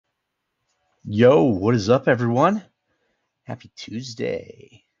Yo, what is up, everyone? Happy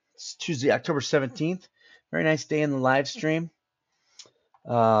Tuesday. It's Tuesday, October 17th. Very nice day in the live stream.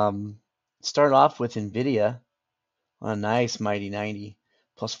 Um, Started off with NVIDIA on a nice mighty 90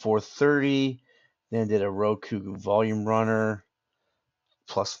 plus 430. Then did a Roku volume runner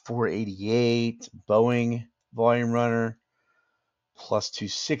plus 488. Boeing volume runner plus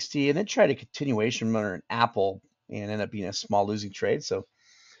 260. And then tried a continuation runner in Apple and ended up being a small losing trade. So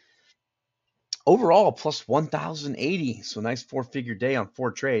overall, plus 1,080. So nice four-figure day on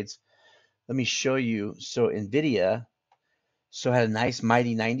four trades. Let me show you. So NVIDIA, so had a nice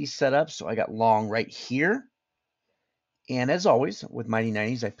Mighty 90 setup. So I got long right here. And as always, with Mighty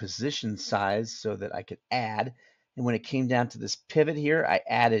 90s, I positioned size so that I could add. And when it came down to this pivot here, I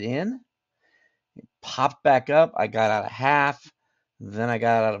added in. It popped back up. I got out of half. Then I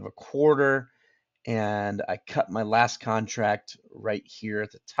got out of a quarter. And I cut my last contract right here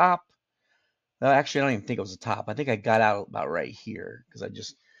at the top. Actually, I don't even think it was the top. I think I got out about right here because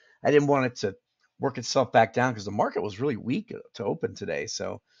I didn't want it to work itself back down because the market was really weak to open today.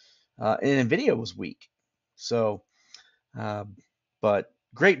 So, and NVIDIA was weak. So, uh, but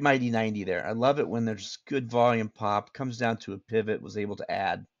great mighty 90 there. I love it when there's good volume pop, comes down to a pivot, was able to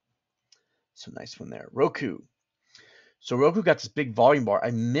add. So nice one there. Roku. So Roku got this big volume bar.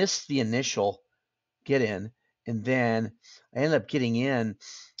 I missed the initial get in, and then I ended up getting in.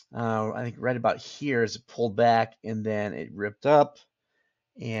 I think right about here as it pulled back, and then it ripped up,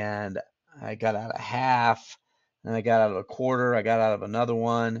 and I got out of half, and I got out of a quarter, I got out of another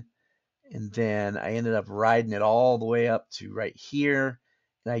one, and then I ended up riding it all the way up to right here,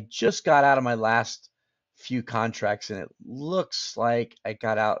 and I just got out of my last few contracts, and it looks like I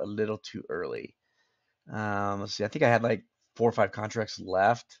got out a little too early. Let's see, I think I had like 4 or 5 contracts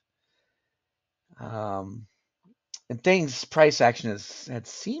left. Um, and things price action had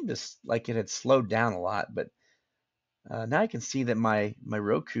seemed like it had slowed down a lot, but now I can see that my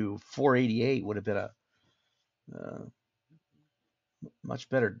Roku 488 would have been a uh, much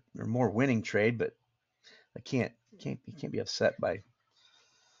better or more winning trade, but I can't be upset by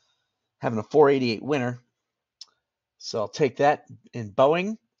having a 488 winner. So I'll take that in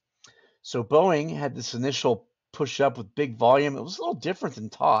Boeing. So Boeing had this initial push up with big volume. It was a little different than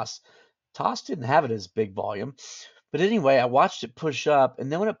Toss. Toss didn't have it as big volume. But anyway, I watched it push up, and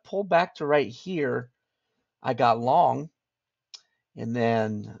then when it pulled back to right here, I got long, and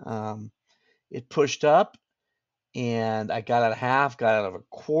then it pushed up, and I got out of half, got out of a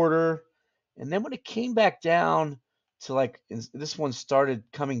quarter, and then when it came back down to like this one started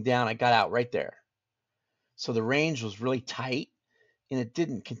coming down, I got out right there. So the range was really tight, and it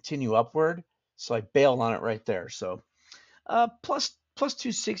didn't continue upward, so I bailed on it right there. So plus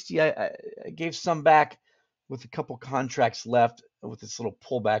 260, I gave some back with a couple contracts left with this little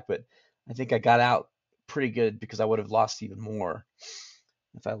pullback, but I think I got out pretty good because I would have lost even more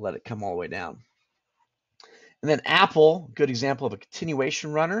if I let it come all the way down. And then Apple, good example of a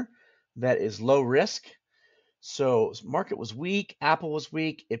continuation runner that is low risk. So market was weak, Apple was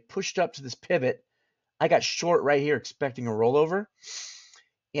weak. It pushed up to this pivot. I got short right here expecting a rollover.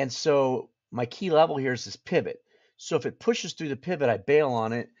 And so my key level here is this pivot. So if it pushes through the pivot, I bail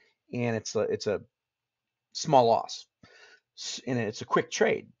on it, and it's a small loss. And it's a quick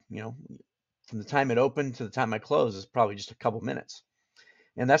trade. From the time it opened to the time I close is probably just a couple minutes.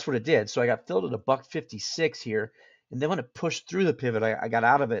 And that's what it did. So I got filled at $1.56 here. And then when it pushed through the pivot, I got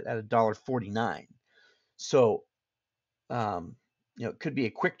out of it at $1.49. So, it could be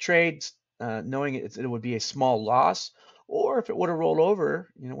a quick trade, knowing it would be a small loss, or if it would have rolled over,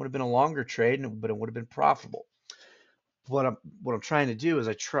 it would have been a longer trade, but it would have been profitable. What I'm trying to do is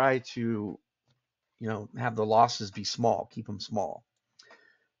I try to, have the losses be small, keep them small.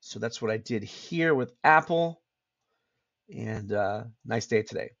 So that's what I did here with Apple, and nice day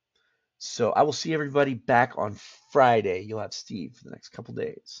today. So I will see everybody back on Friday. You'll have Steve for the next couple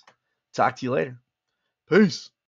days. Talk to you later. Peace.